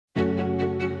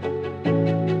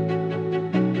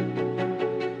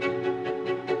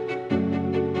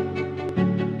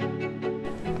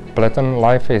Platon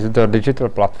Life is the digital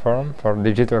platform for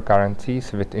digital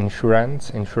currencies with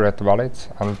insured wallets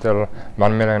until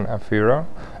 1 million euro,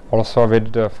 also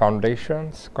with the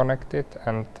foundations connected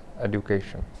and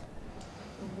education.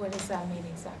 What does that mean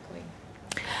exactly?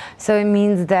 So it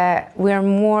means that we are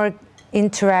more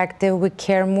interactive, we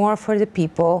care more for the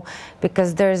people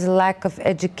because there's a lack of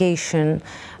education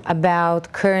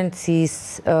about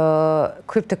currencies,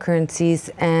 cryptocurrencies,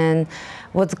 and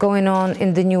what's going on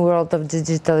in the new world of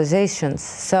digitalization.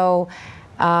 So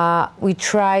we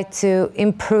try to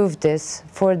improve this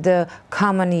for the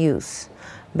common use,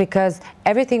 because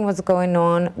everything was going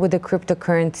on with the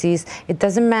cryptocurrencies. It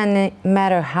doesn't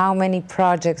matter how many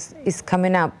projects is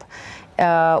coming up.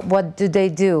 What do they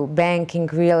do? Banking,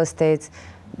 real estate.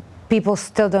 People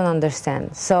still don't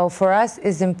understand. So for us,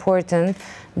 it's important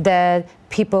that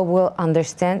people will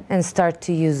understand and start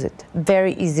to use it.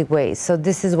 Very easy way. So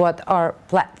this is what our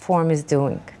platform is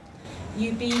doing.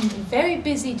 You've been very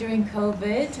busy during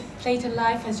COVID. Platon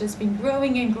Life has just been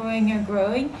growing and growing and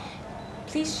growing.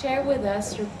 Please share with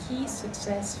us your key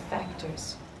success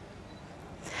factors.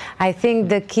 I think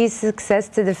the key success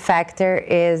to the factor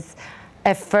is,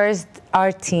 at first,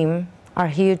 our team, our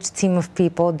huge team of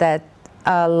people that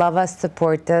love us,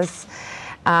 support us.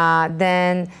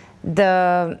 Then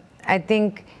I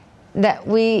think that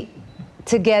we,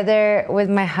 together with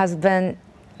my husband,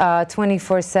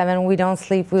 24/7, we don't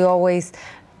sleep. We always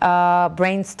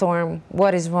brainstorm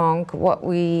what is wrong, what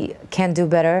we can do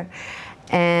better.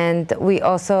 And we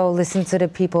also listen to the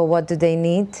people, what do they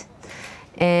need.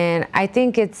 And I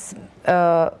think it's,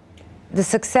 the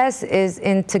success is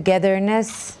in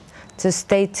togetherness, to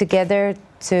stay together,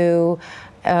 to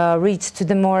reach to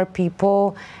the more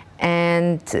people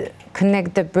and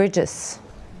connect the bridges.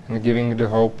 And giving the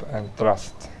hope and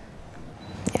trust.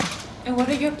 Yeah. And what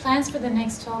are your plans for the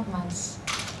next 12 months?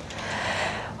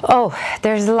 Oh,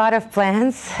 there's a lot of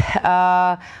plans.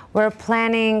 We're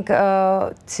planning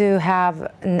to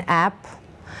have an app,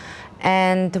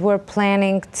 and we're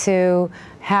planning to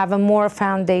have more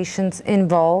foundations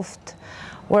involved.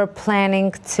 We're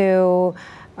planning to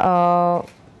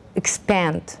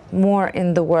expand more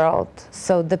in the world,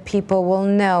 so the people will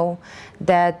know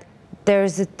that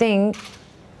there's a thing,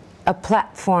 a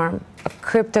platform, a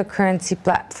cryptocurrency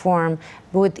platform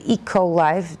with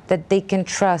eco-life that they can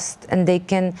trust, and they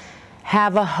can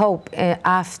have a hope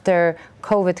after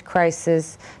COVID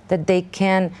crisis, that they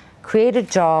can create a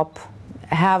job,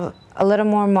 have a little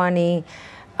more money,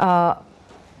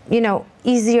 you know,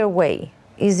 easier way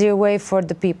for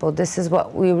the people. This is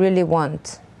what we really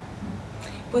want.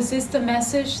 Was this the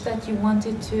message that you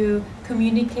wanted to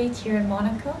communicate here in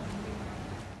Monaco?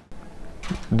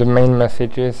 The main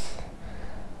message is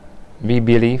we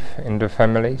believe in the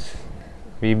families,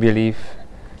 we believe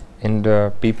in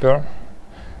the people,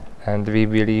 and we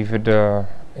believe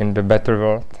in the better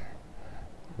world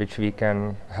which we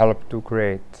can help to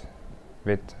create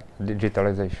with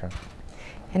digitalization.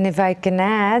 And if I can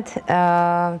add,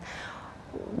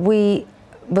 we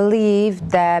believe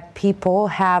that people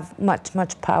have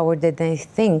much power than they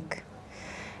think,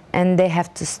 and they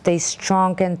have to stay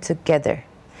strong and together.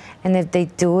 And if they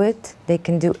do it, they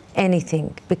can do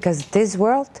anything, because this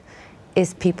world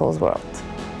is people's world.